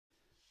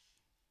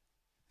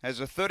Has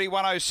a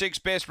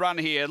 31.06 best run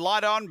here.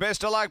 Light on,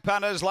 best of luck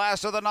punters.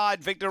 Last of the night,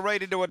 Victor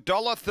Reed into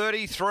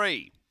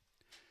 $1.33.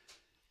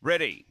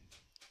 Ready.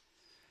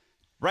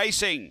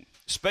 Racing.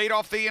 Speed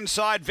off the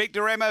inside,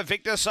 Victor Emma,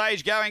 Victor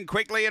Sage going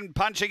quickly and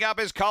punching up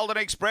is Colden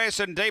Express,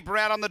 and deeper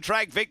out on the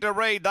track, Victor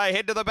Reed. They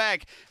head to the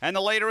back, and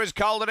the leader is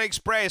Colden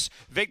Express.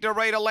 Victor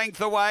Reed a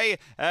length away,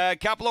 a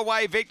couple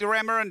away, Victor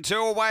Emma, and two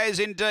away is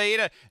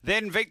Indeed.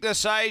 Then Victor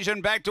Sage,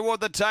 and back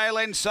toward the tail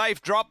end,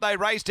 Safe Drop. They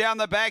race down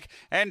the back,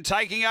 and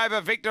taking over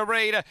Victor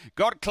Reed.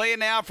 Got clear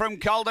now from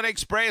Colden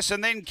Express,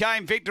 and then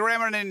came Victor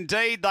Emma, and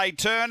Indeed. They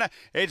turn.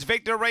 It's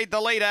Victor Reed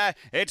the leader.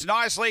 It's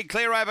nicely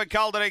clear over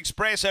Colden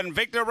Express, and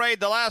Victor Reed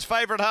the last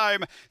favourite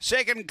home.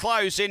 Second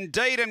close,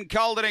 Indeed and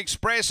Colden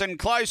Express, and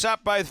close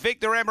up both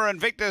Victor Emma and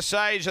Victor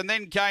Sage, and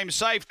then came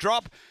Safe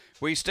Drop.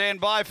 We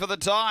stand by for the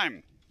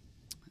time.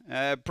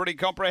 Pretty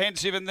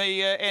comprehensive in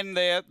the end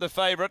there, the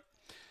favourite.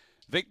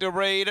 Victor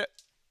Reed,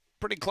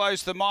 pretty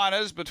close to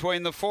minors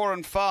between the 4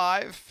 and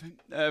 5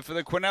 for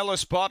the Quinella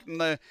spot,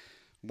 and the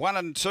 1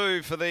 and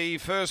 2 for the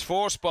first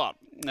 4 spot.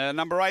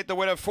 Number 8, the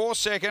winner, 4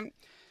 second,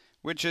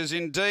 which is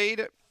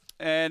Indeed,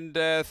 and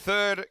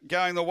third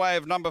going the way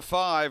of number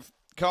 5,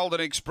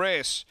 Colden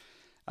Express.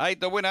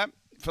 8, the winner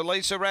for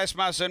Lisa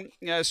Rasmussen.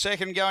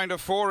 Second going to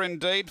 4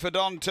 Indeed for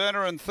Don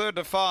Turner, and third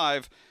to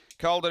 5,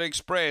 Colden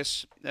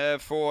Express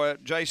for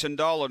Jason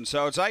Dolan.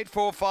 So it's 8,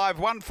 4, 5,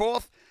 1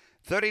 4th,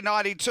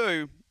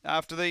 30.92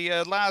 after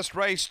the last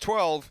race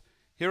 12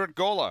 here at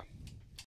Gawler.